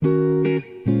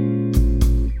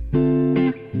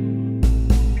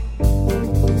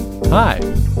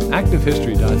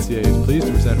ActiveHistory.ca is pleased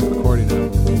to present a recording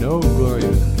of No Glory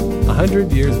Minute,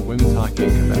 100 Years of Women's Hockey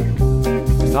in Quebec.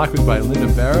 This talk was by Linda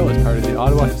Barrell as part of the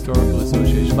Ottawa Historical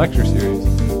Association lecture series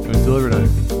and was delivered on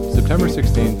September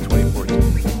 16,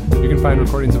 2014. You can find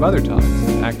recordings of other talks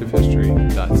at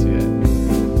ActiveHistory.ca.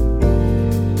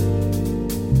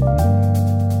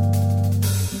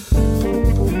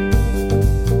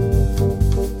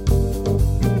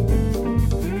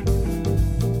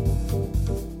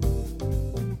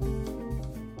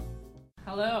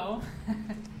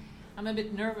 I'm a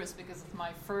bit nervous because it's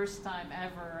my first time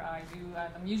ever.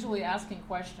 I'm usually asking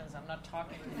questions. I'm not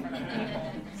talking in front of people.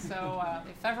 So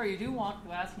if ever you do want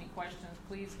to ask me questions,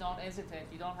 please don't hesitate.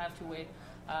 You don't have to wait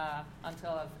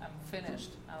until I'm finished.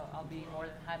 I'll be more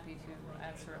than happy to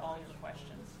answer all your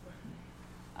questions.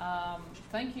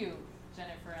 Thank you,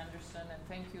 Jennifer Anderson, and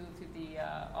thank you to the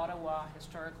Ottawa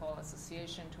Historical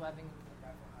Association to having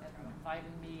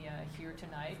invited me here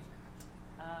tonight.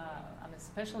 I'm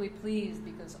especially pleased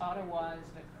because Ottawa is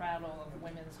the cradle of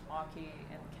women's hockey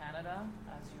in Canada,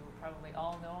 as you probably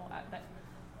all know.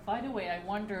 By the way, I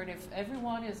wondered if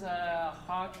everyone is a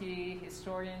hockey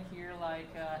historian here, like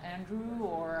Andrew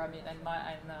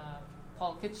and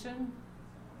Paul Kitchen.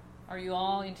 Are you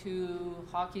all into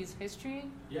hockey's history?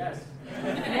 Yes.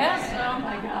 Yes? Oh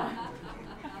my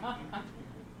God.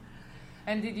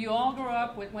 And did you all grow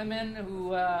up with women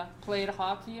who played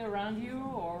hockey around you,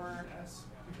 or? Yes.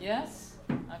 Yes?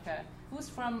 Okay. Who's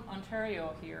from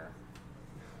Ontario here?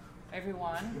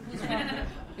 Everyone?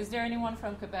 Is there anyone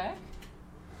from Quebec?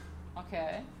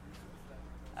 Okay.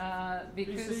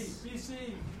 Because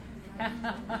BC.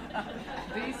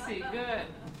 BC, good.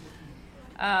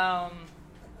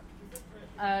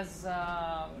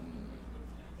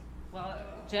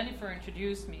 Jennifer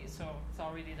introduced me, so it's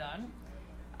already done.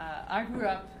 I grew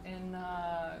up in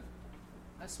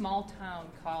a small town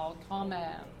called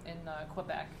Grand-Mère in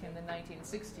Quebec in the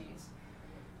 1960s.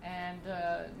 And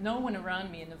no one around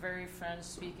me in a very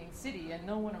French-speaking city, and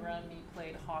no one around me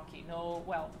played hockey.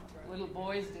 Little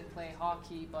boys did play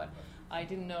hockey, but I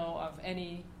didn't know of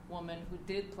any woman who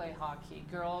did play hockey.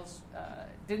 Girls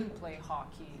didn't play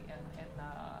hockey in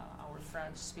our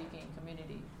French-speaking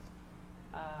community.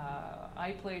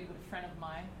 I played with a friend of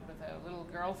mine, with a little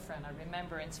girlfriend. I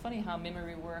remember, and it's funny how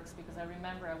memory works, because I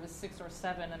remember I was 6 or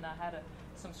 7 and I had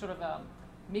some sort of a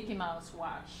Mickey Mouse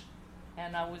watch.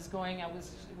 And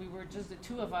we were just the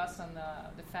two of us on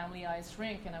the family ice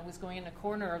rink, and I was going in the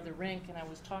corner of the rink and I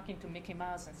was talking to Mickey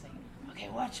Mouse and saying, "Okay,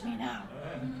 watch me now.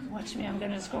 Watch me, I'm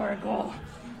going to score a goal."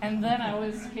 And then I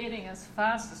was skating as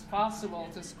fast as possible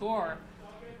to score.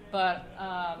 But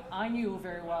I knew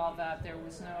very well that there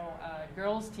was no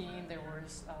girls' team, there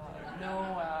was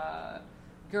no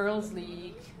girls'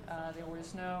 league, there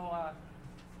was no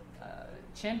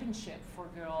championship for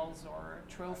girls or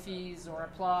trophies or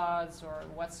applause or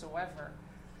whatsoever.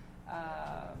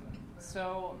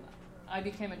 So I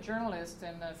became a journalist,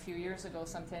 and a few years ago,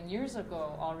 some 10 years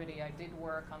ago already, I did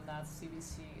work on that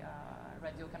CBC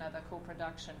Radio-Canada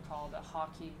co-production called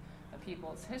Hockey, A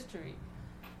People's History.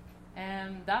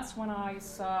 And that's when I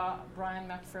saw Brian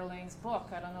McFarlane's book.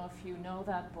 I don't know if you know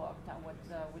that book,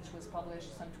 which was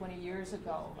published some 20 years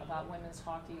ago about women's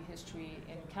hockey history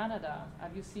in Canada.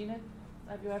 Have you seen it?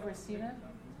 Have you ever seen it?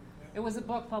 It was a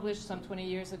book published some 20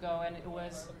 years ago, and it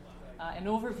was an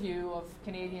overview of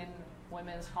Canadian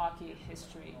women's hockey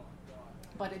history.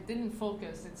 But it didn't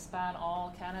focus, it spanned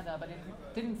all Canada, but it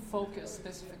didn't focus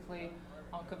specifically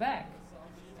on Quebec.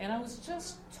 And I was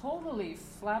just totally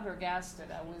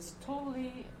flabbergasted. I was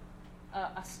totally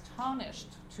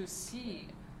astonished to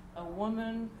see a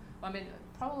woman. I mean,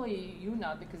 probably you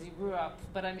not because you grew up,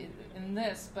 but I mean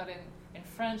in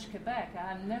French Quebec, I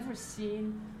had never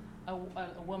seen a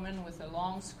woman with a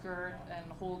long skirt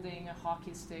and holding a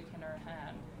hockey stick in her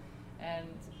hand.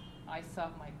 And I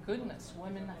thought, my goodness,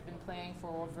 women have been playing for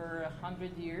over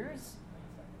 100 years,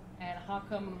 and how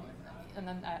come? And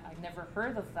then I never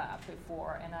heard of that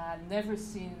before, and I had never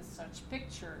seen such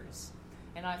pictures.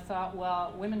 And I thought,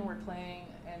 well, women were playing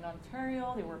in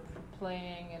Ontario, they were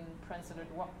playing in Prince Edward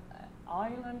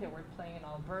Island, they were playing in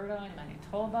Alberta, in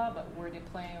Manitoba, but were they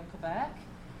playing in Quebec?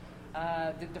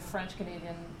 Did the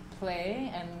French-Canadian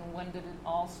play, and when did it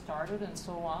all started, and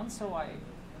so on? So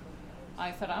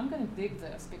I thought, I'm going to dig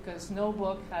this, because no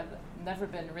book had never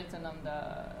been written on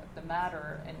the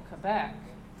matter in Quebec.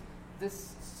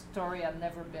 This story had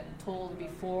never been told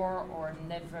before or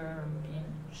never been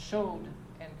showed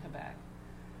in Quebec.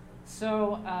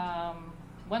 So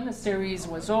when the series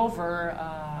was over,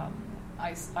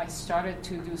 I started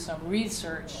to do some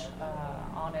research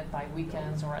on it by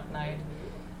weekends or at night.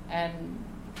 And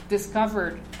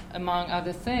discovered, among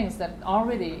other things, that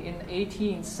already in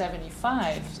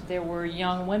 1875 there were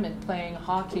young women playing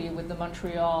hockey with the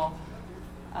Montreal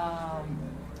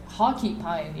hockey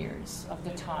pioneers of the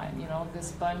time. You know,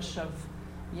 this bunch of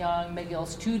young McGill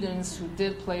students who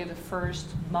did play the first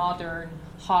modern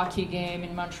hockey game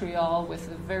in Montreal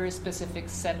with a very specific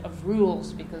set of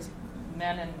rules, because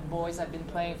men and boys had been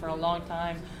playing for a long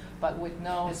time, but with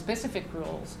no specific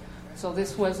rules. So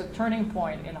this was a turning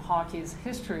point in hockey's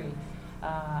history.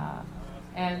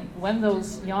 And when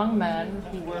those young men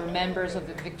who were members of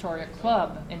the Victoria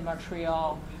Club in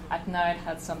Montreal at night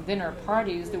had some dinner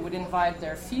parties, they would invite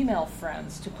their female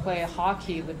friends to play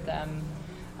hockey with them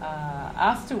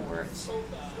afterwards.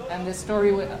 And this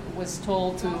story was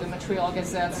told to the Montreal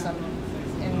Gazette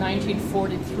in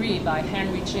 1943 by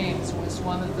Henry James, who was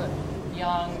one of the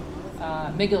young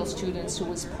McGill students who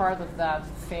was part of that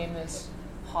famous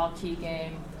hockey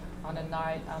game on a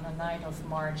night of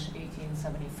March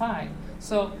 1875.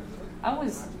 So I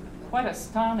was quite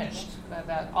astonished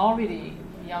that already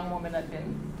young women had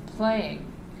been playing.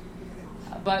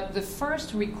 But the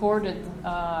first recorded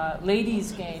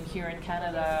ladies' game here in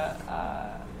Canada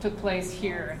took place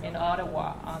here in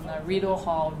Ottawa on the Rideau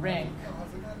Hall rink.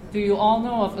 Do you all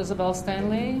know of Isabelle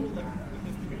Stanley?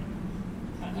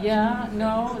 Yeah?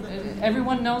 No?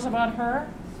 Everyone knows about her?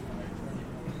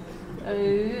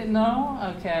 No?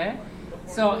 Okay.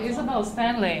 So Isabelle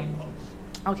Stanley.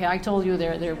 Okay, I told you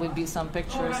there would be some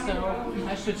pictures, so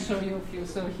I should show you a few.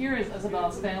 So here is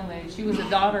Isabelle Stanley. She was the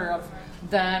daughter of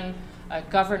then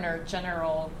Governor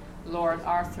General Lord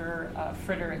Arthur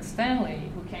Frederick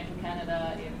Stanley, who came to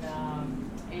Canada in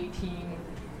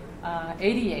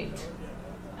 1888.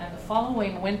 And the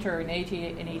following winter, in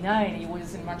 1889, he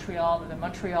was in Montreal, the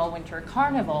Montreal Winter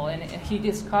Carnival, and he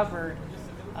discovered,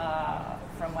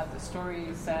 from what the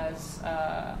story says,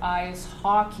 ice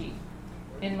hockey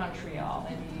in Montreal.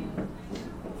 And he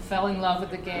fell in love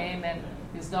with the game, and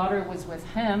his daughter was with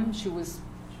him. She was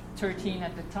 13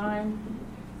 at the time,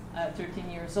 13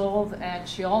 years old, and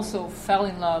she also fell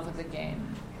in love with the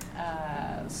game.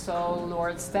 So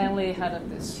Lord Stanley had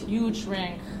this huge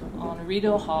rink on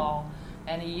Rideau Hall,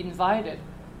 and he invited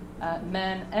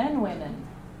men and women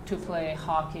to play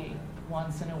hockey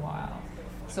once in a while.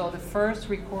 So the first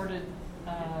recorded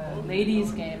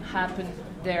ladies' game happened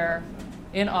there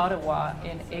in Ottawa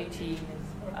in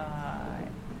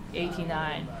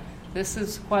 1889. This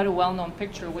is quite a well-known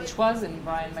picture, which was in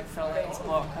Brian McFarlane's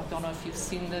book. I don't know if you've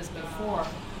seen this before,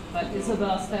 but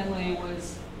Isabelle Stanley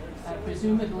was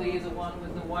presumably the one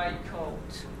with the white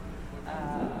coat.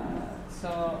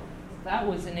 So that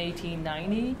was in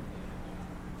 1890.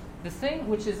 The thing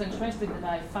which is interesting that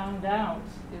I found out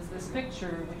is this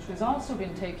picture, which was also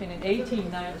been taken in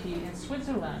 1890 in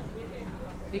Switzerland,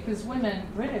 because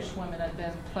British women had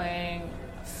been playing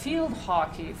field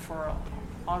hockey for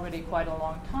already quite a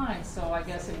long time, so I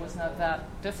guess it was not that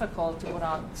difficult to put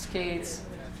on skates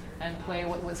and play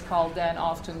what was called then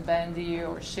often bandy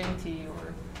or shinty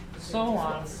or so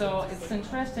on. So it's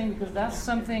interesting because that's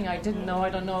something I didn't know. I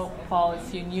don't know, Paul,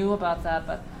 if you knew about that,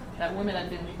 but that women had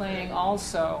been playing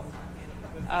also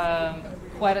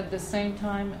quite at the same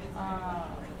time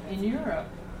in Europe.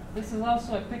 This is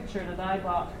also a picture that I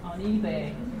bought on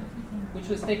eBay, which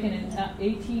was taken in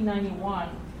 1891.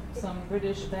 Some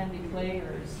British bandy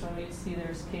players. So you see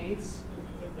their skates,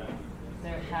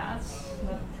 their hats.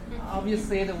 But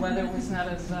obviously the weather was not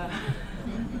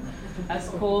as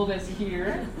cold as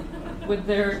here, with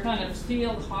their kind of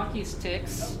field hockey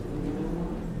sticks.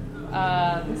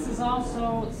 This is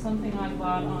also something I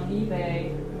bought on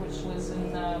eBay, which was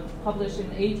published in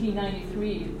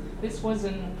 1893. This was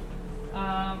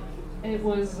it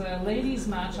was a ladies'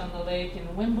 match on the lake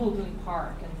in Wimbledon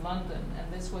Park in London,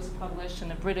 and this was published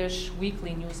in a British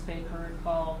weekly newspaper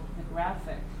called The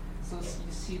Graphic. So you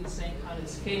see the same kind of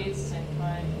skates, same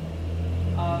kind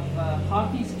of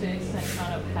hockey sticks, same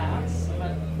kind of hats,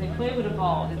 but they play with a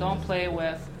ball. They don't play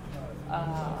with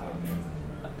a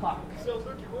puck.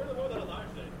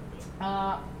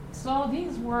 So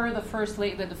these were the first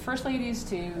ladies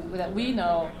that we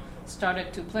know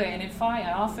started to play. And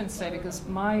I often say, because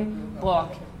my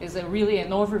book is really an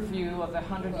overview of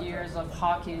 100 years of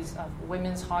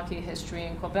women's hockey history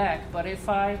in Quebec. But if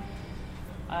I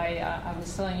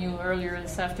was telling you earlier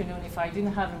this afternoon, if I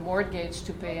didn't have a mortgage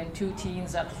to pay and 2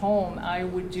 teens at home, I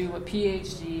would do a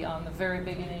PhD on the very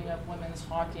beginning of women's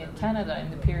hockey in Canada in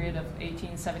the period of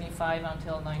 1875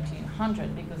 until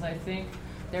 1900, because I think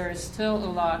there is still a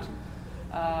lot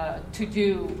to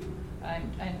do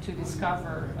and to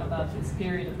discover about this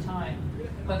period of time.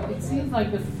 But it seems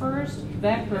like the first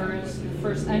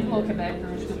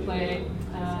Anglo-Quebecers to play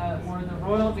were the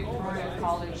Royal Victoria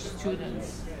College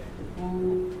students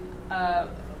who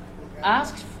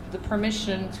asked the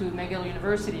permission to McGill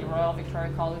University. Royal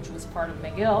Victoria College was part of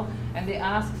McGill, and they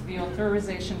asked the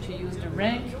authorization to use the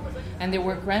rink, and they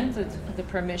were granted the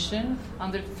permission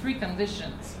under 3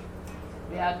 conditions.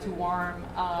 They had to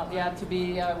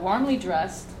be warmly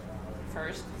dressed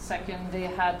first. Second, they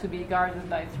had to be guarded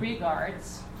by 3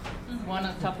 guards, one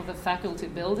on top of the faculty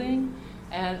building,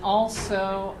 and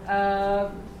also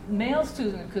male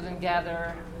students couldn't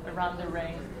gather around the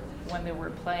ring when they were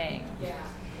playing.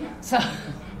 So,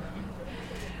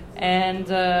 and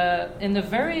in the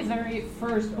very, very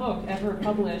first book ever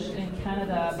published in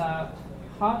Canada about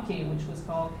hockey, which was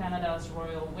called Canada's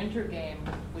Royal Winter Game,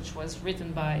 which was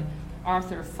written by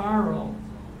Arthur Farrell,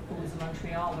 who was a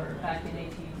Montrealer back in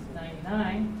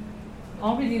 1899,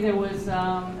 already there was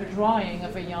a drawing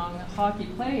of a young hockey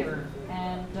player,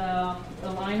 and a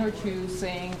line or two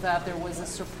saying that there was a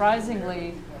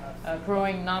surprisingly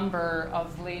growing number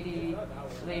of ladies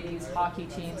hockey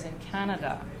teams in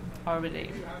Canada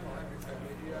already.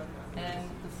 And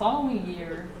the following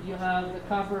year, you have the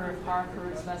cover of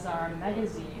Harper's Bazaar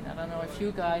magazine. I don't know if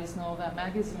you guys know that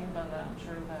magazine, but I'm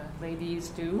sure the ladies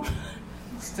do.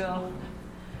 Still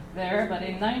there. But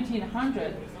in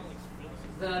 1900,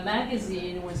 the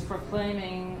magazine was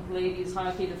proclaiming ladies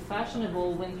hockey the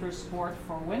fashionable winter sport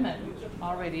for women,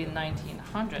 already in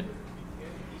 1900.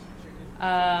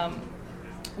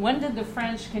 When did the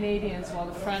French Canadians,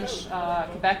 the French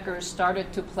Quebecers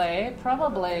started to play?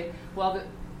 Probably,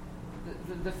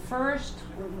 the first,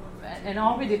 and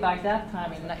already by that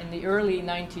time, in the early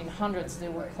 1900s,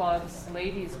 there were clubs,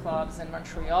 ladies' clubs in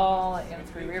Montreal, in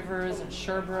Three Rivers, in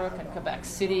Sherbrooke, and Quebec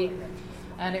City,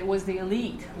 and it was the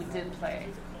elite who did play.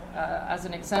 As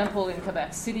an example, in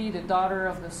Quebec City, the daughter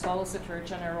of the Solicitor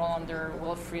General under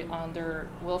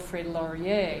Wilfrid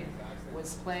Laurier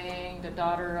was playing, the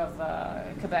daughter of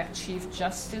Quebec Chief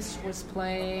Justice was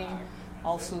playing,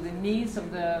 also the niece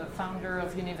of the founder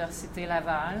of Université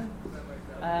Laval,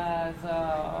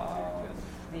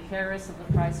 the heiress of the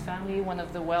Price family, one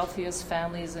of the wealthiest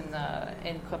families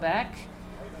in Quebec.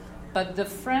 But the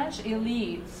French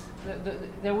elite,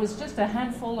 there was just a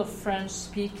handful of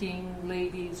French-speaking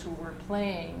ladies who were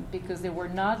playing because they were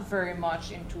not very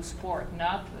much into sport.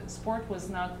 Sport was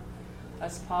not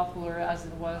as popular as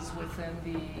it was within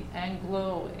the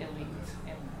Anglo elite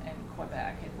in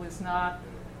Quebec. It was not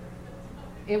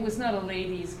a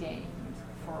ladies' game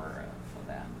for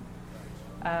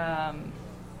them.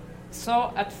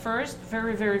 So at first,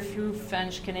 very, very few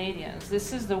French Canadians.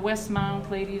 This is the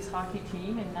Westmount ladies hockey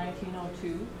team in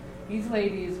 1902. These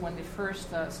ladies, when they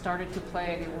first started to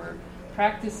play, they were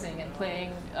practicing and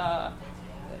playing.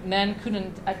 Men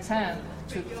couldn't attend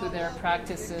to their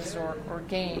practices or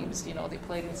games. They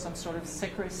played in some sort of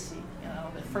secrecy.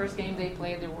 The first game they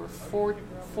played, there were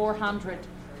 400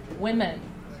 women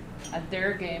at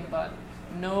their game, but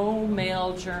no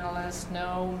male journalist,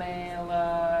 no male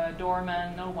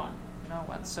doorman, no one.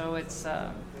 So it's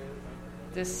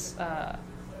this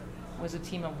was a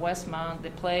team of Westmount.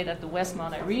 They played at the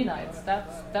Westmount Arena.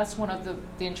 That's one of the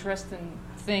interesting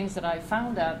things that I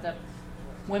found out, that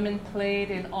women played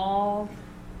in all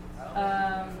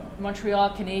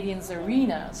Montreal Canadiens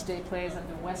arenas. They played at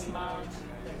the Westmount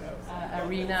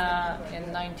Arena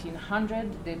in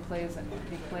 1900. They played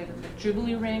at the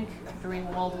Jubilee Rink during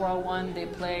World War I. They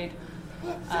played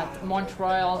at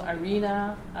Montreal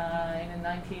Arena in the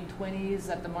 1920s,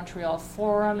 at the Montreal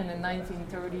Forum in the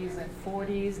 1930s and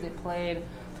 40s. They played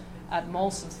at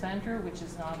Molson Center, which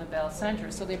is now the Bell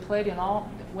Center. So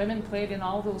women played in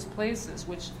all those places,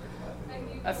 which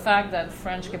a fact that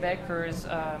French Quebecers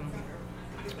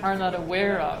are not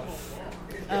aware of.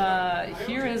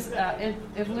 Here is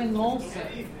Evelyn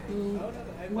Molson, who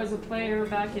was a player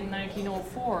back in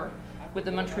 1904 with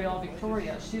the Montreal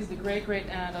Victoria. She's the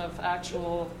great-great-aunt of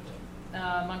actual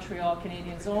Montreal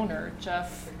Canadiens owner,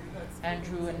 Jeff,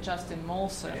 Andrew, and Justin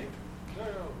Molson.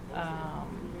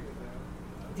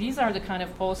 These are the kind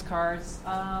of postcards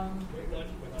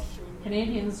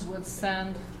Canadians would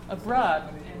send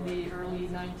abroad in the early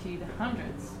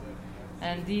 1900s.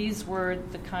 And these were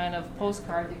the kind of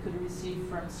postcard they could receive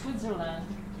from Switzerland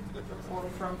or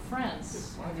from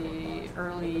France in the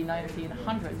early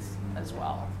 1900s as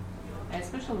well. I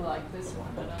especially like this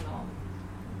one, I don't know,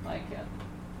 like it.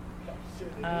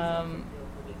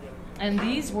 And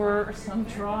these were some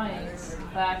drawings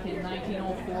back in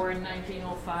 1904 and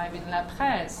 1905 in La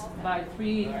Presse by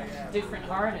 3 different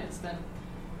artists. And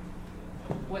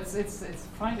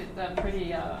find it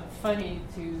pretty funny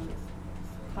to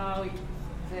how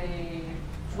they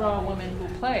draw women who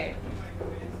play.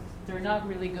 They're not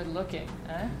really good looking.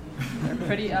 They're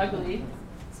pretty ugly,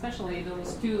 especially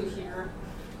those two here.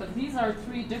 But these are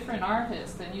three different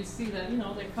artists, and you see that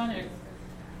they're kind of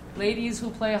ladies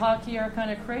who play hockey are kind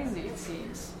of crazy, it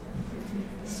seems.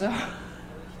 So,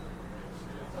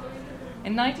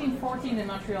 in 1914 in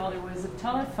Montreal, there was a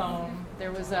telephone.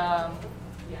 There was a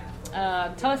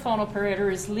telephone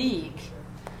operators league,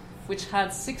 which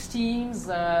had 6 teams,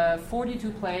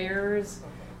 42 players.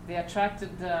 They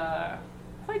attracted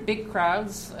quite big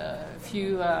crowds,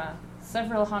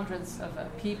 several hundreds of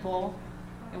people.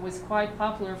 It was quite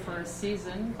popular for a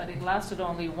season, but it lasted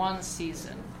only one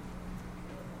season.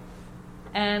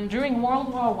 And during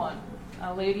World War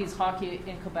I, ladies hockey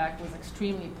in Quebec was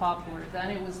extremely popular. Then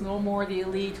it was no more the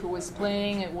elite who was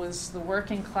playing, it was the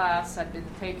working class had been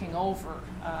taking over.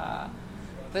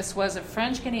 This was a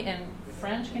French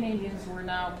Canadians were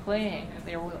now playing.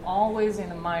 They were always in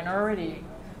a minority.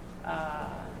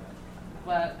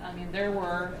 But there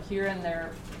were here and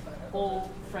there whole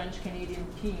French-Canadian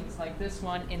teams, like this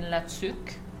one in La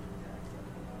Tuque,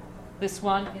 this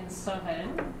one in Sorel,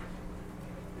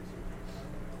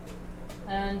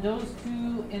 and those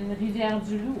two in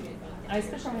Rivière-du-Loup. I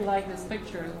especially like this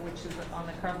picture, which is on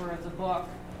the cover of the book,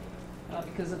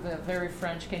 because of the very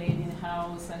French-Canadian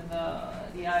house, and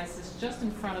the ice is just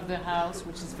in front of the house,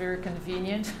 which is very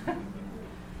convenient.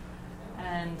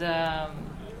 And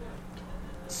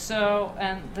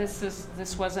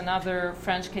this was another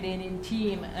French-Canadian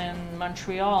team in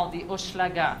Montreal, the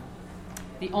Hochelaga,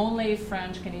 the only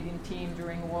French-Canadian team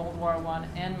during World War I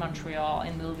in Montreal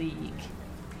in the league.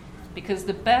 Because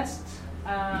the best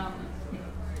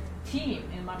team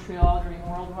in Montreal during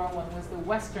World War I was the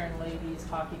Western Ladies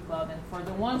Hockey Club. And for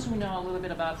the ones who know a little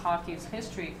bit about hockey's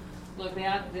history, look, they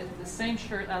had the same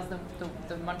shirt as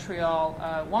the Montreal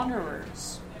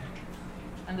Wanderers.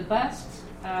 And the best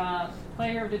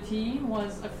player of the team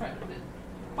was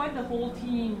quite the whole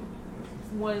team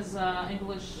was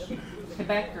English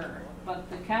Quebecer, but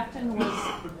the captain was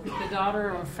the daughter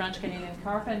of a French-Canadian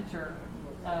carpenter,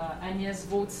 Agnès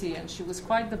Vautier, and she was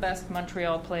quite the best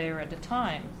Montreal player at the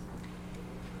time.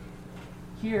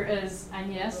 Here is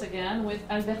Agnès again with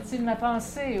Albertine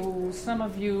Lapensée, who some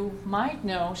of you might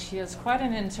know. She has quite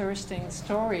an interesting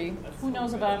story. Who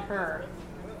knows about her?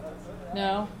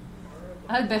 No?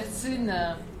 Albertine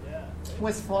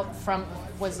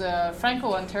was a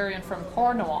Franco-Ontarian from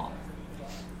Cornwall,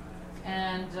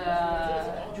 and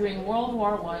during World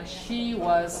War I, she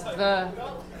was the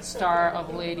star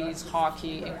of ladies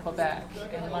hockey in Quebec,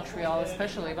 in Montreal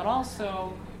especially, but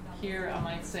also here, I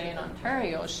might say, in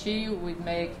Ontario. She would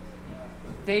make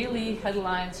daily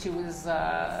headlines. She was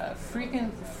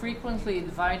frequently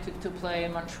invited to play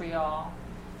in Montreal.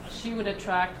 She would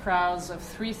attract crowds of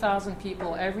 3,000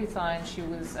 people every time she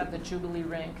was at the Jubilee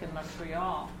Rink in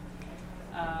Montreal.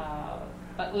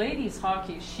 But ladies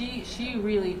hockey, she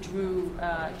really drew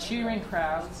cheering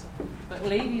crowds. But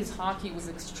ladies hockey was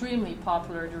extremely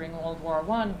popular during World War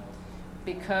I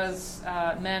because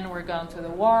men were gone to the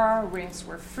war, rinks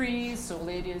were free, so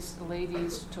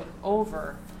ladies took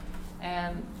over.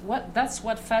 And that's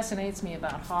what fascinates me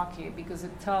about hockey, because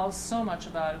it tells so much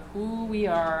about who we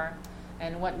are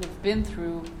and what we've been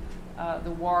through,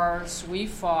 the wars we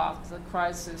fought, the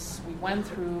crisis we went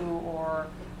through, or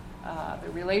the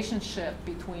relationship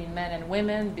between men and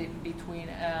women, between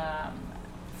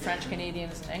French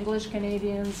Canadians and English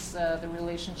Canadians, the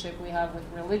relationship we have with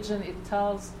religion. It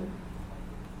tells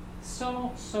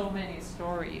so many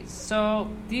stories. So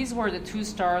these were the two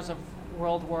stars of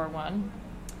World War I.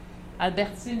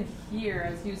 Albertine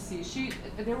here, as you see,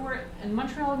 there were in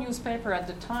Montreal newspaper at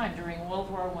the time during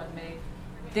World War I made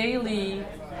daily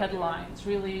headlines,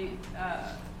 really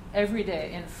every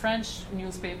day, in French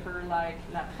newspaper like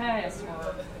La Presse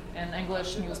or an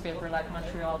English newspaper like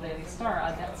Montreal Daily Star.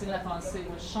 Albertine Lapensée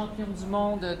was champion du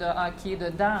monde de hockey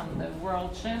de dames, the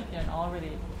world champion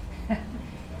already.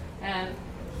 And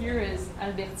here is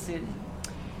Albertine.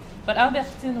 But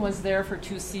Albertine was there for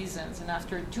 2 seasons, and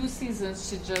after 2 seasons,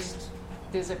 she just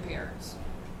disappears.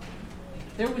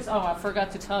 There was, I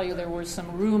forgot to tell you, there were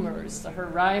some rumors. Her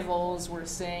rivals were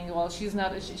saying, well, she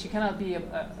cannot be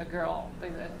a girl.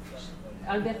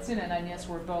 Albertine and Agnès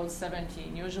were both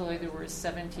 17. Usually they were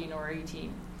 17 or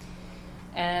 18.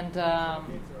 And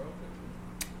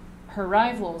her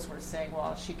rivals were saying,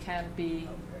 well, she can't be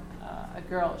a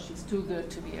girl. She's too good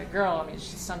to be a girl. I mean,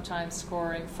 she's sometimes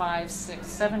scoring 5, 6,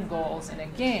 7 goals in a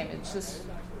game. It just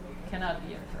cannot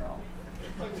be a girl.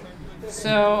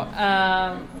 So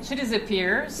she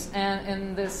disappears, and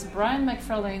in this Brian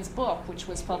McFarlane's book, which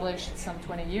was published some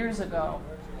 20 years ago,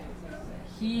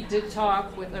 he did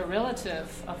talk with a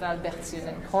relative of Albertine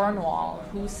in Cornwall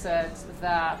who said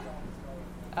that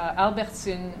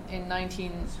Albertine in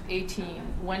 1918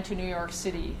 went to New York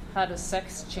City, had a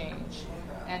sex change,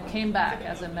 and came back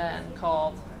as a man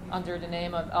called under the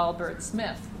name of Albert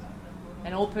Smith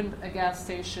and opened a gas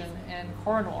station in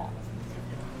Cornwall.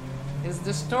 Is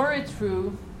the story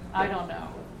true? I don't know.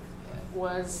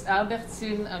 Was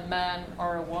Albertine a man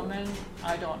or a woman?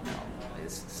 I don't know.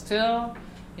 It's still,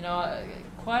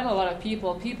 quite a lot of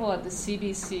people at the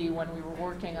CBC, when we were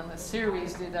working on the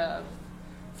series, did a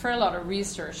fair lot of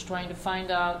research trying to find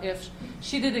out if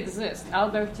she did exist.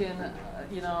 Albertine,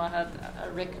 had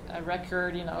a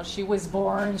record, she was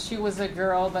born, she was a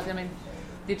girl, but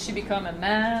did she become a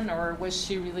man, or was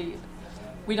she really...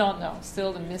 We don't know.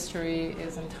 Still, the mystery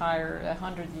is entire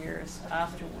 100 years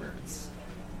afterwards.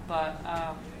 But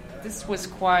this was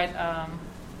quite a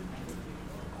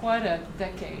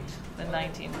decade, the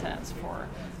 1910s for...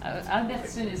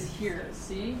 Albertine is here,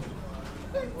 see?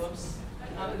 Whoops.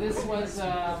 This was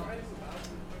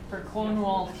her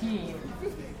Cornwall team,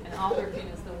 and Albertine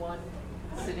is the one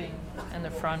sitting in the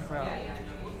front row.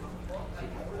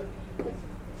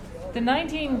 The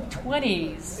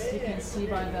 1920s, you can see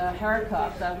by the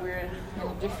haircut that we're in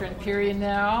a different period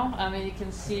now. You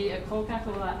can see a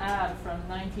Coca-Cola ad from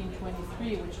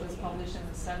 1923, which was published in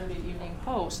the Saturday Evening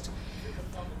Post.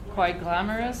 Quite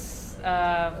glamorous.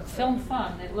 Film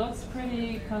Fun. It looks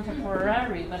pretty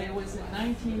contemporary, but it was in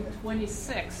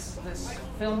 1926, this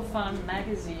Film Fun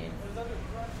magazine.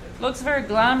 Looks very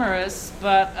glamorous,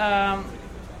 but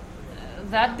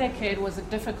that decade was a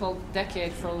difficult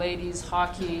decade for ladies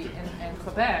hockey in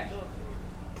Quebec,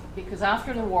 because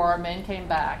after the war, men came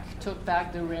back, took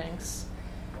back the rinks,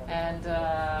 and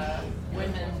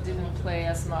women didn't play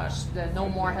as much. No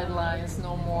more headlines,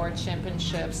 no more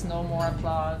championships, no more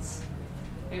applause.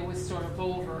 It was sort of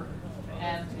over.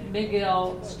 And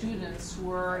McGill students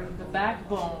were the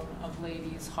backbone of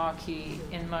ladies hockey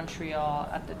in Montreal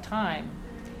at the time.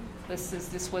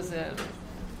 This was a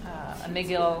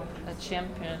McGill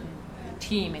champion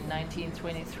team in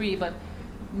 1923, but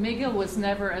McGill was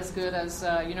never as good as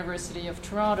University of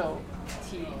Toronto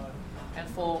team, and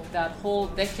for that whole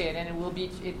decade, and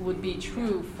it would be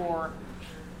true for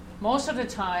most of the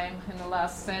time in the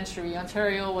last century.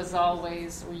 Ontario was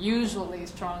always or usually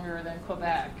stronger than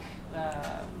Quebec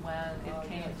when it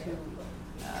came to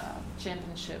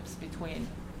championships between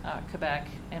Quebec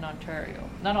and Ontario.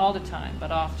 Not all the time,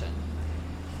 but often.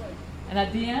 And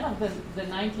at the end of the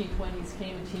 1920s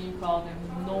came a team called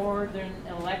the Northern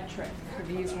Electric.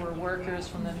 These were workers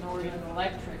from the Northern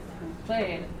Electric who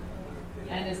played.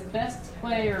 And his best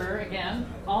player, again,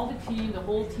 the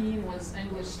whole team was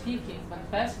English speaking, but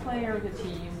the best player of the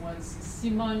team was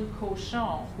Simone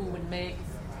Cochon, who would make,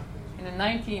 in the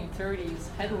 1930s,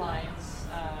 headlines,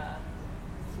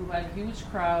 who had huge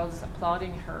crowds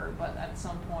applauding her, but at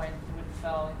some point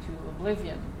fell into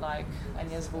oblivion, like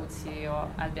Agnès Vautier or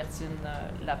Albertine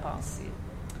Lapensée.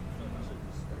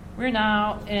 We're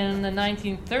now in the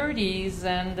 1930s,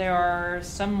 and there are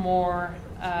some more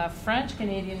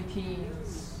French-Canadian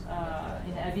teams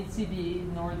in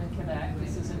Abitibi, northern Quebec.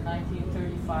 This is in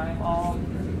 1935,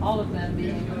 all of them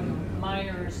being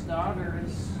miners'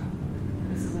 daughters.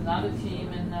 This is another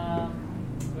team in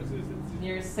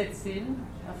near Sept-Îles,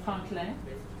 Franklin.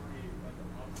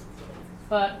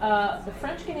 But the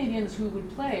French Canadians who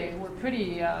would play were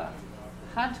pretty,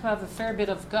 had to have a fair bit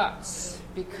of guts,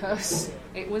 because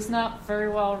it was not very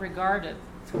well regarded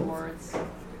towards.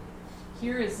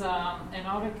 Here is an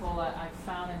article that I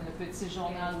found in the Petit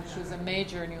Journal, which was a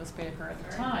major newspaper at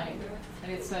the time,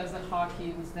 and it says that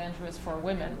hockey was dangerous for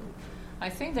women. I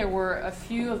think there were a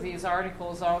few of these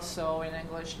articles also in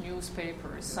English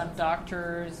newspapers. Some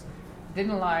doctors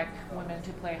didn't like women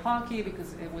to play hockey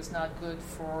because it was not good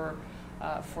for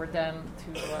them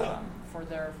to, for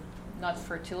their, not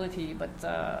fertility, but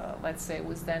let's say it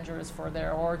was dangerous for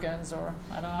their organs, or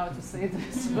I don't know how to say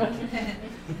this, but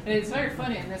it's very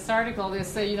funny. In this article, they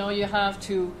say, you have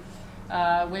to,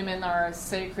 women are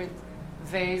sacred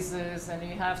vases, and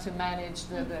you have to manage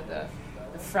the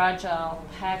fragile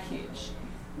package.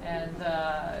 And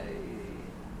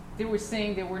they were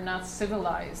saying they were not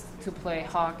civilized to play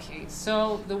hockey.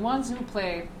 So the ones who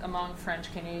played among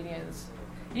French Canadians,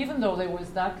 even though there was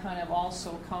that kind of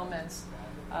also comments,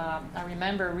 I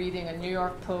remember reading a New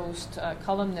York Post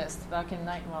columnist back in,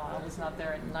 I was not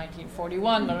there in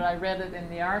 1941, but I read it in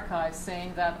the archives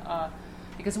saying that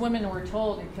because women were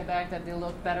told in Quebec that they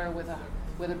looked better with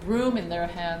a broom in their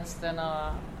hands than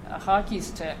a a hockey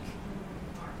stick.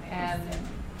 And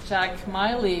Jack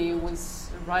Miley was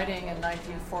writing in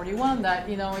 1941 that,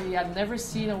 he had never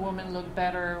seen a woman look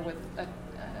better with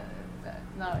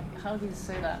how do you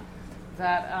say that?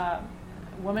 That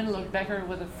women look better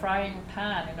with a frying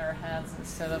pan in her hands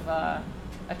instead of a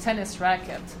tennis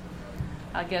racket.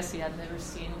 I guess he had never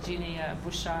seen Jeannie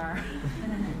Bouchard.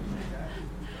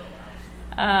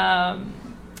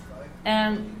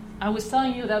 And I was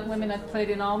telling you that women had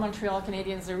played in all Montreal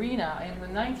Canadiens arena. In the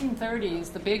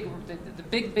 1930s, the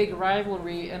big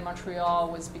rivalry in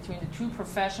Montreal was between the two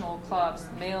professional clubs,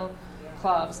 male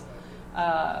clubs,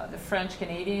 the French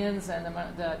Canadiens and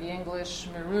the English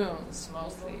Maroons,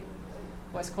 mostly.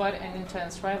 It was quite an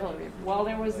intense rivalry. While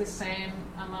there was the same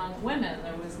among women,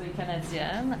 there was the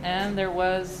Canadiens and there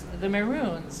was the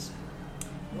Maroons.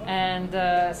 And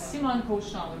Simon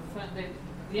Cochon,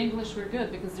 the English were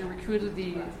good because they recruited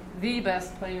the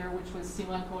best player, which was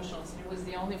Simon Cochon. He was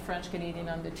the only French Canadian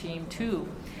on the team too.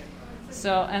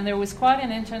 So, and there was quite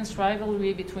an intense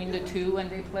rivalry between the two, and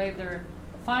they played their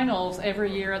finals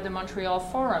every year at the Montreal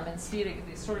Forum. And see,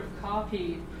 they sort of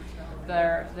copied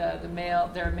their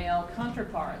male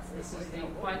counterparts. This is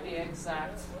quite the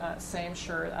exact same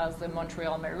shirt as the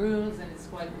Montreal Maroons, and it's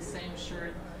quite the same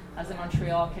shirt as the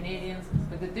Montreal Canadiens,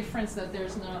 with the difference that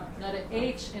there's not an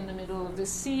H in the middle of the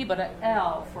C, but an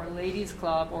L for Ladies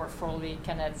Club or for the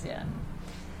Canadiens.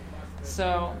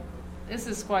 So this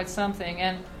is quite something.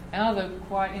 And another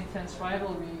quite intense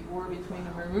rivalry were between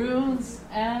the Maroons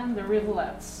and the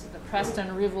Rivalettes, the Preston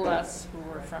Rivalettes, who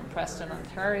were from Preston,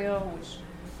 Ontario, which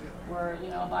were,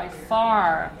 by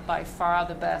far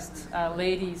the best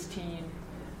ladies team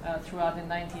throughout the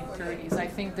 1930s. I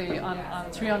think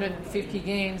on 350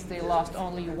 games, they lost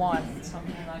only one,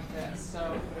 something like this.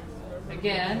 So,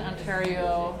 again,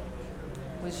 Ontario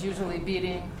was usually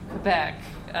beating Quebec.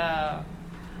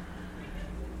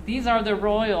 These are the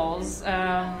Royals.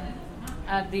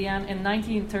 At the end, in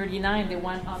 1939, they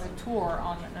went on a tour,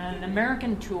 on an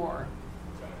American tour.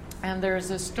 And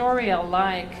there's a story I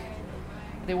like.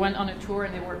 They went on a tour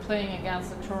and they were playing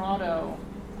against the Toronto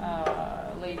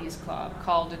ladies club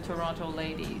called the Toronto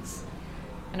Ladies.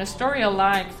 And a story I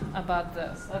liked about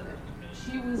this,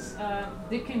 she was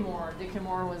Dickie Moore. Dickie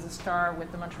Moore was a star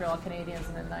with the Montreal Canadiens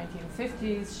in the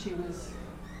 1950s. She was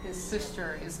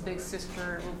his big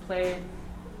sister, who played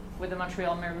with the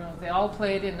Montreal Maroons. They all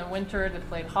played in the winter, they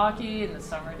played hockey, in the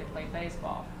summer they played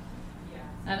baseball.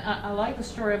 And I like the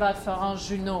story about Florence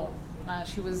Junot.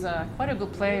 She was quite a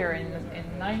good player.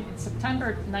 In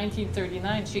September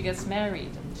 1939, she gets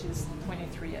married. She's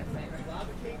 23, I think.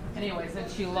 Anyways, and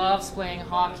she loves playing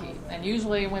hockey. And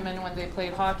usually women, when they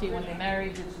played hockey, when they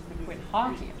married, they just quit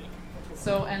hockey.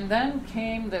 So, and then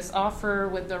came this offer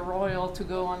with the Royal to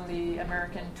go on the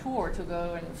American tour, to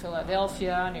go in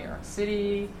Philadelphia, New York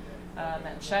City,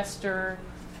 Manchester.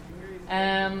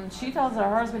 And she tells her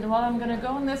husband, well, I'm going to go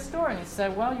on this tour. And he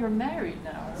said, well, you're married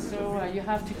now, so you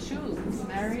have to choose. It's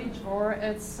marriage or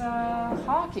it's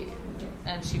hockey.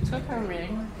 And she took her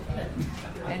ring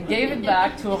and gave it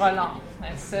back to Roland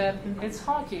and said, it's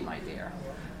hockey, my dear.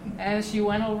 And she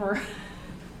went over,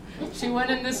 she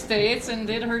went in the States and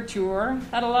did her tour.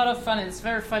 Had a lot of fun. It's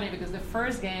very funny because the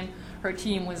first game, her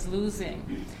team was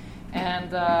losing.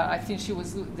 And I think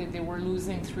they were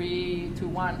losing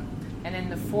 3-1. And in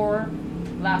the 4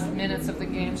 last minutes of the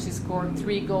game, she scored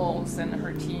 3 goals and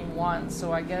her team won.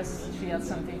 So I guess she had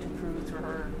something to prove to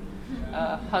her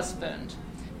husband.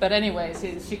 But anyways,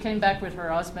 she came back with her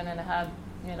husband and had,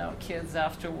 kids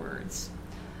afterwards.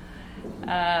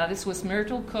 This was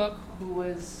Myrtle Cook, who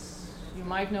was, you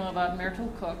might know about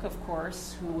Myrtle Cook, of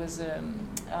course, who was a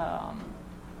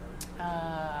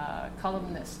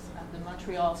columnist at the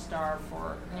Montreal Star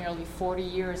for nearly 40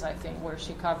 years, I think, where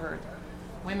she covered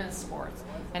women's sports.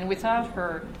 And without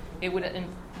her, it would have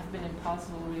been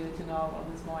impossible really to know what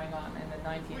was going on in the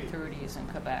 1930s in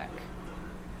Quebec.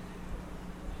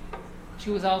 She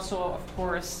was also, of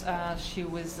course, she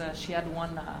had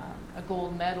won a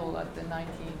gold medal at the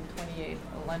 1928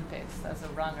 Olympics as a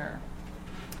runner.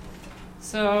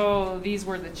 So these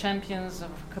were the champions of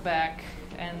Quebec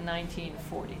in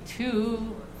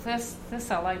 1942. This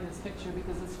I like this picture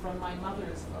because it's from my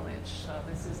mother's village.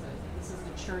 This is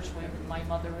the church where my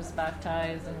mother was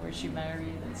baptized and where she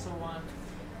married and so on.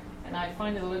 And I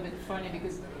find it a little bit funny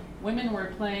because women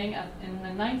were playing in the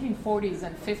 1940s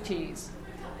and 50s.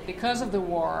 Because of the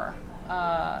war,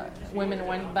 women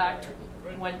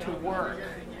went to work,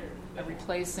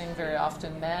 replacing very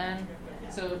often men.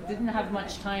 So didn't have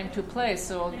much time to play.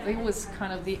 So it was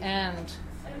kind of the end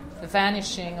the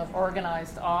vanishing of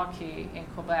organized hockey in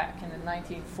Quebec in the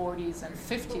 1940s and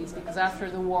 50s, because after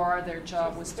the war their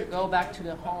job was to go back to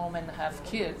the home and have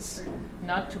kids,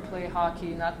 not to play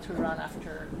hockey, not to run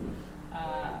after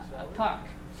a puck.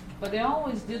 But they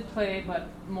always did play, but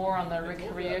more on a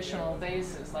recreational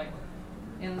basis. Like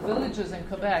in villages in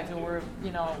Quebec, there were,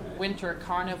 winter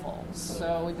carnivals.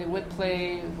 So they would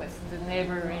play with the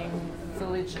neighboring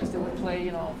villages. They would play,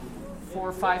 4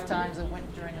 or 5 times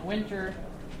during the winter,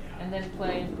 and then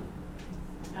play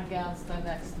against the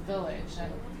next village.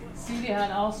 And see, they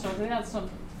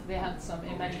had some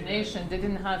imagination. They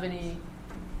didn't have any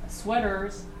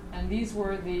sweaters, and these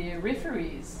were the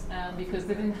referees. And because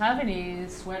they didn't have any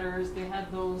sweaters, they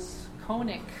had those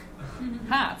conic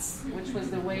hats, which was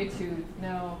the way to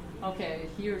know, okay,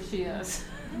 he or she is.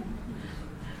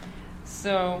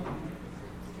 So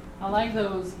I like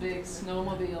those big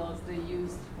snowmobiles. They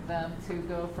used them to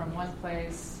go from one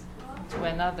place to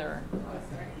another.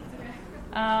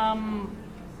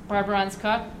 Barbara Ann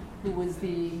Scott, who was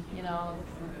the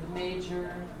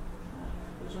major,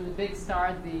 which was a big star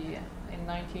in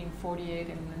 1948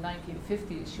 and the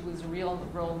 1950s. She was a real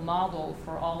role model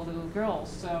for all little girls.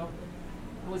 So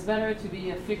it was better to be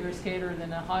a figure skater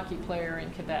than a hockey player in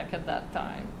Quebec at that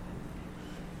time.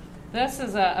 This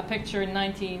is a picture in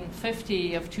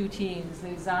 1950 of 2 teams,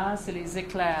 les As et les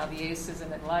Éclairs, the Aces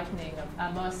and the Lightning of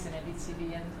Amos and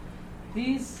Abitibi. And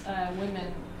these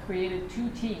women created 2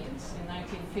 teams in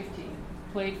 1950,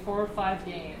 played 4 or 5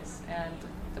 games, and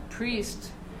the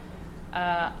priest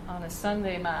on a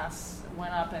Sunday Mass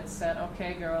went up and said,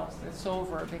 okay, girls, it's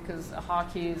over, because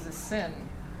hockey is a sin.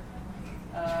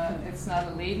 It's not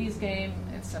a ladies' game,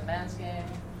 it's a men's game.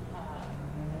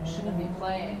 You shouldn't be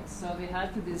playing. So they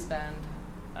had to disband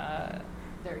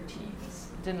their teams.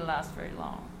 It didn't last very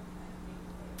long.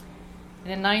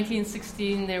 And in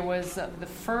 1916, there was the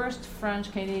first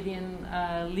French-Canadian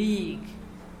league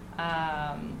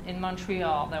in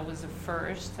Montreal. That was the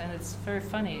first, and it's very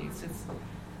funny.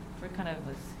 We're kind of,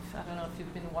 I don't know if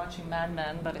you've been watching Mad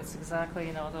Men, but it's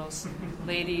exactly, those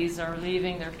ladies are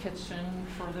leaving their kitchen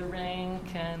for the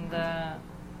rink and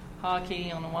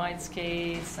hockey on wide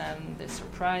skates, and it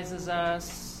surprises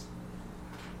us.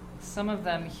 Some of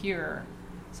them here.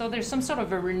 So there's some sort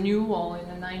of a renewal in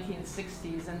the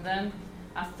 1960s, and then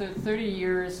after 30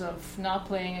 years of not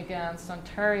playing against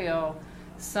Ontario,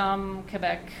 some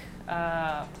Quebec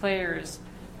players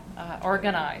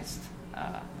organized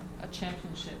a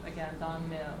championship against Don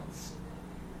Mills.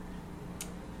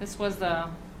 This was the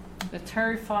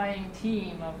terrifying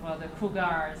team of the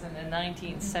Cougars in the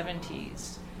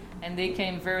 1970s, and they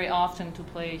came very often to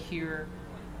play here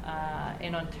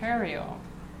in Ontario,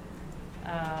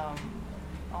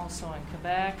 also in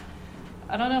Quebec.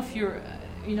 I don't know if you're,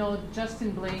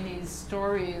 Justin Blaney's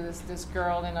story is this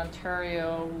girl in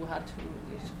Ontario who had to,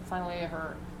 finally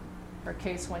her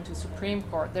case went to Supreme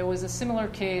Court. There was a similar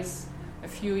case a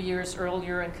few years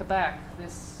earlier in Quebec.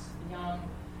 This young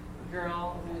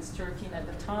girl who was 13 at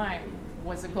the time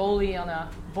was a goalie on a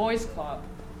boys club,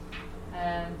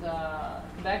 and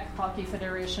Quebec Hockey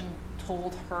Federation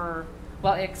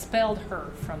expelled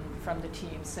her from the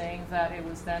team, saying that it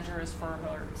was dangerous for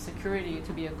her security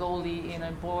to be a goalie in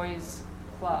a boys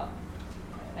club,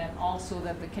 and also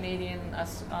that the Canadian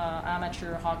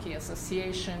Amateur Hockey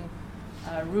Association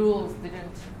rules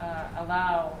didn't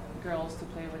allow girls to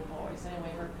play with boys.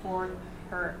 Anyway,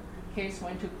 her case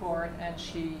went to court, and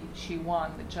she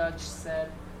won. The judge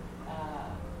said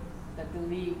that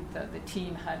the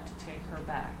team had to take her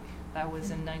back. That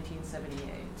was in 1978.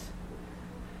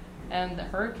 And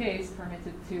her case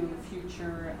permitted to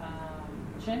future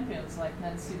champions like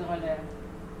Nancy Drolet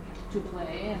to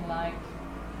play, and like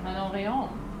Manon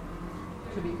Réaume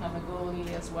to become a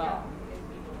goalie as well.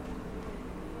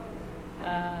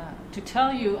 To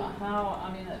tell you how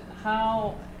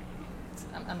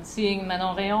I'm seeing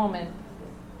Manon Réaume, and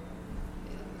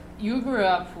you grew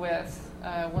up with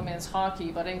women's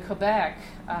hockey, but in Quebec,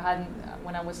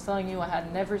 when I was telling you, I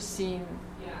had never seen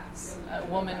a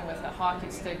woman with a hockey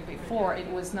stick before. It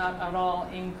was not at all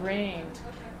ingrained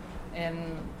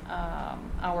in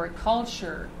our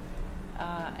culture,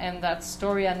 and that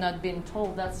story had not been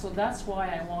told. So that's why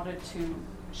I wanted to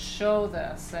show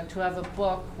this and to have a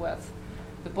book with.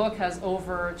 The book has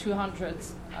over 200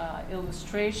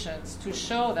 illustrations to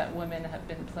show that women have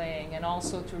been playing, and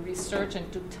also to research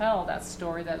and to tell that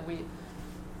story that we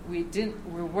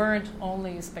weren't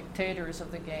only spectators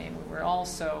of the game, we were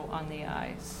also on the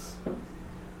ice.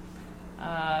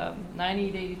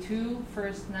 1982,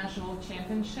 first national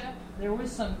championship. There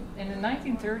was some, in the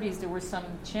 1930s, there were some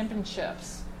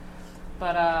championships,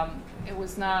 but it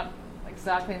was not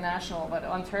exactly national, but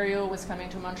Ontario was coming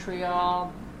to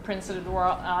Montreal. Prince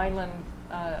Edward Island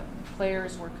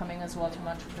players were coming as well to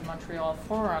the Montreal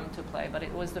Forum to play, but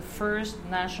it was the first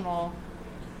national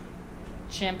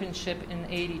championship in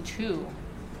 '82.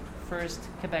 First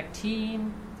Quebec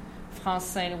team. France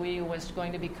Saint-Louis was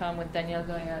going to become, with Daniel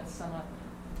Goyette,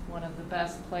 one of the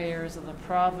best players of the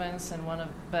province and one of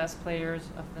the best players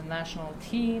of the national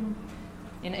team.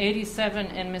 In '87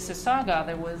 in Mississauga,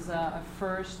 there was a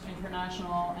first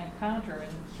international encounter,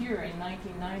 and here in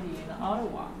 1990 in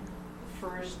Ottawa,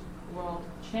 first World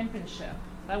Championship.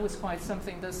 That was quite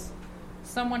something.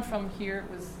 Someone from here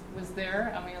was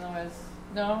there. I mean,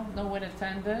 no one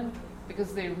attended,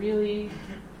 because they really,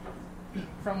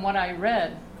 from what I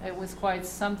read, it was quite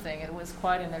something. It was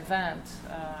quite an event,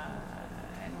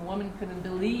 and women couldn't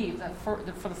believe that for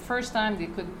the first time they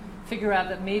could figure out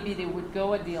that maybe they would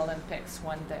go at the Olympics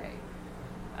one day,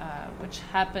 which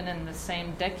happened in the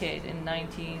same decade in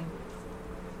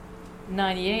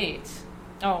 1998.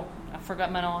 Oh, I forgot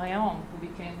Manon Réaume, who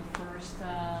became the first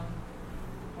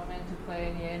woman to play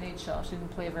in the NHL. She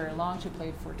didn't play very long. She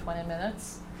played for 20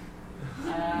 minutes.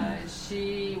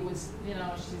 She was,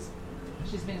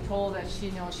 she's been told that she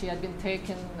had been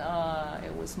taken.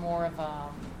 It was more of a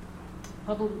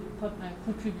coup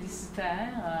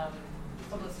publicitaire.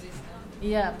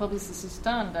 Publicity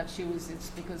stunt, that it's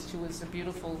because she was a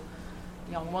beautiful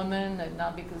young woman, and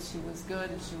not because she was good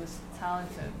and she was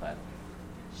talented, but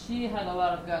she had a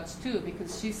lot of guts too,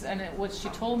 because what she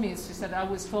told me is, she said, I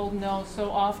was told no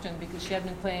so often because she had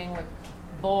been playing with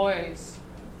boys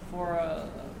for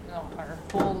her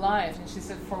whole life, and she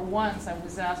said, for once I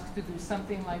was asked to do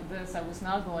something like this, I was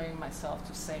not going myself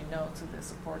to say no to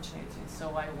this opportunity,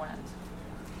 so I went.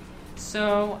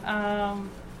 So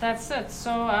that's it.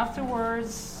 So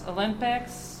afterwards,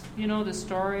 Olympics, the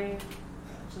story.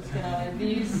 Just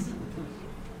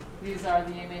these are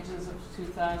the images of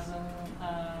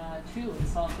 2002 in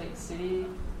Salt Lake City,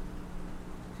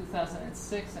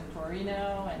 2006 in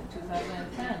Torino, and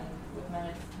 2010 with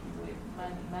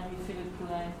Marie-Philippe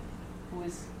Poulin, who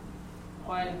is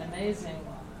quite an amazing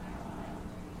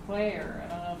player. I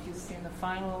don't know if you've seen the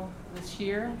final this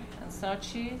year in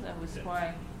Sochi. That was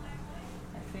quite.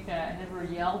 I think I never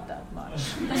yelled that much.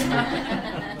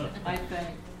 I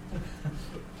think.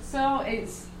 So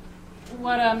it's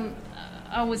what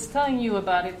I was telling you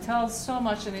about. It tells so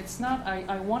much, and it's not.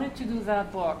 I wanted to do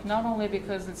that book not only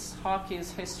because it's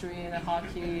hockey's history, and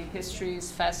hockey history is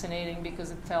fascinating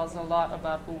because it tells a lot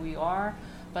about who we are,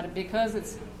 but because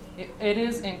it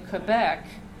is in Quebec.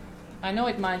 I know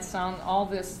it might sound all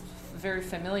this very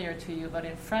familiar to you, but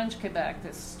in French Quebec,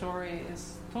 this story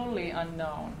is totally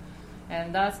unknown.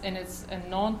 And it's a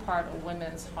known part of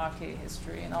women's hockey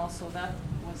history, and also that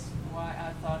was why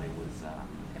I thought it was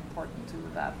important to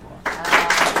that book.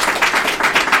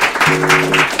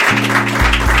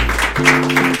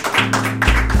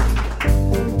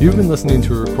 You've been listening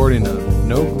to a recording of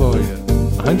No Gloria,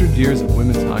 100 Years of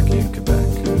Women's Hockey in Quebec.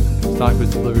 This talk was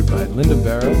delivered by Linda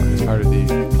Barrow as part of the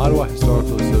Ottawa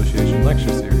Historical Association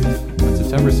Lecture Series on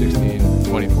September 16,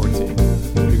 2014.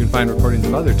 You can find recordings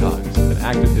of other talks at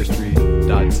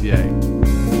activehistory.ca.